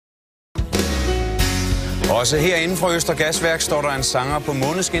Også herinde fra Øster Gasværk står der en sanger på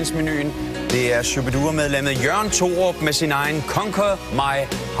måneskinsmenuen. Det er Shu-Bi-Dua-medlemmet Jørgen Thorup med sin egen Conquer My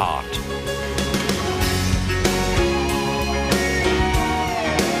Heart.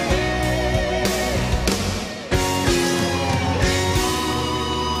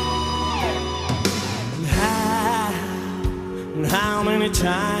 How many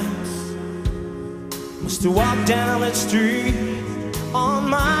times must I walk down that street on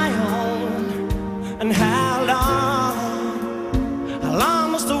my own? And how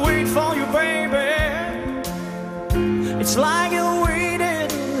long must I wait for you, baby? It's like you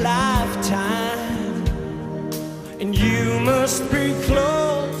waited a lifetime, and you must be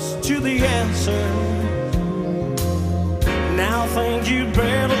close to the answer. Now I think you'd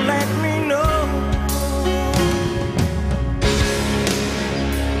better let me know.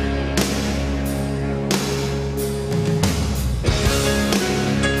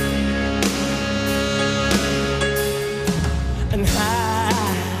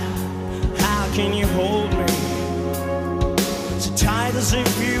 Can you hold me so tight as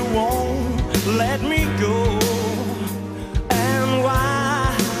if you won't let me go? And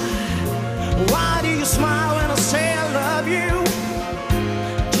why do you smile when I say I love you?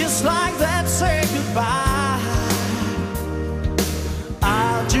 Just like that, say goodbye.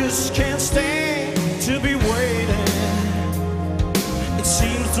 I just can't stand to be waiting. It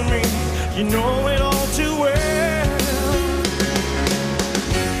seems to me you know it all too well.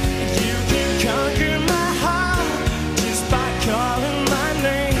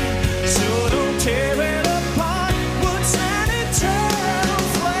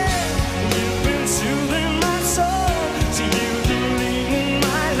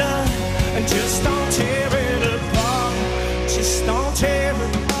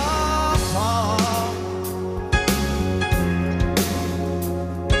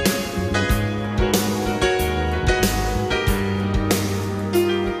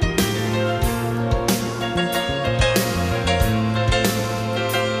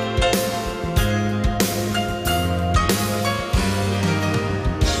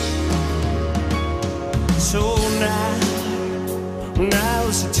 So now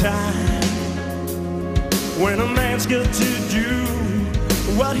is the time when a man's got to do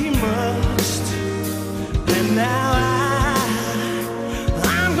what he must. And now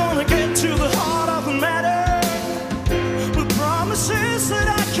I'm gonna get to the heart of the matter with promises that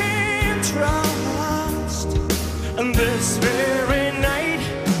I can't trust. And this very night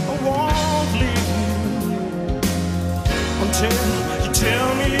I won't leave you until you tell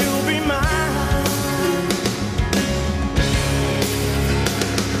me you'll be mine.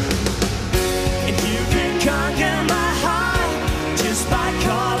 Conquer my heart just by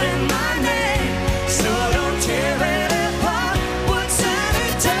calling my name. So don't tear it apart. What's an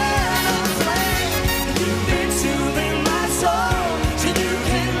eternal flame? You've been soothing my soul, so you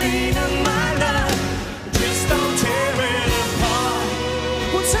can lean on my love. Just don't tear it apart.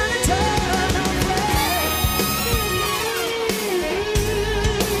 What's an eternal flame?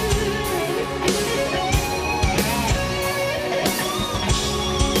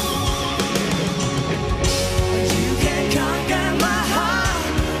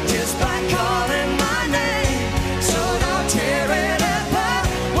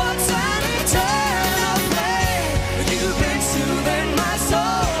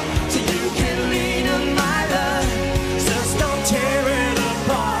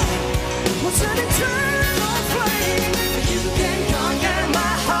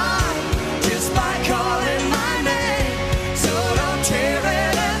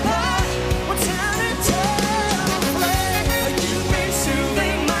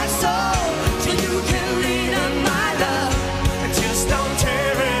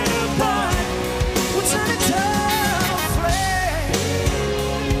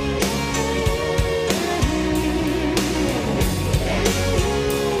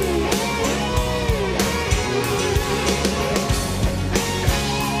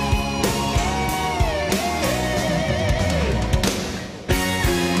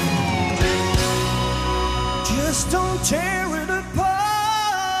 Just don't tear it apart.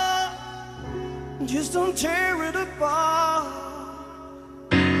 Just don't tear it apart.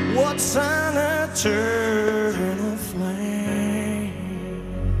 What's an eternal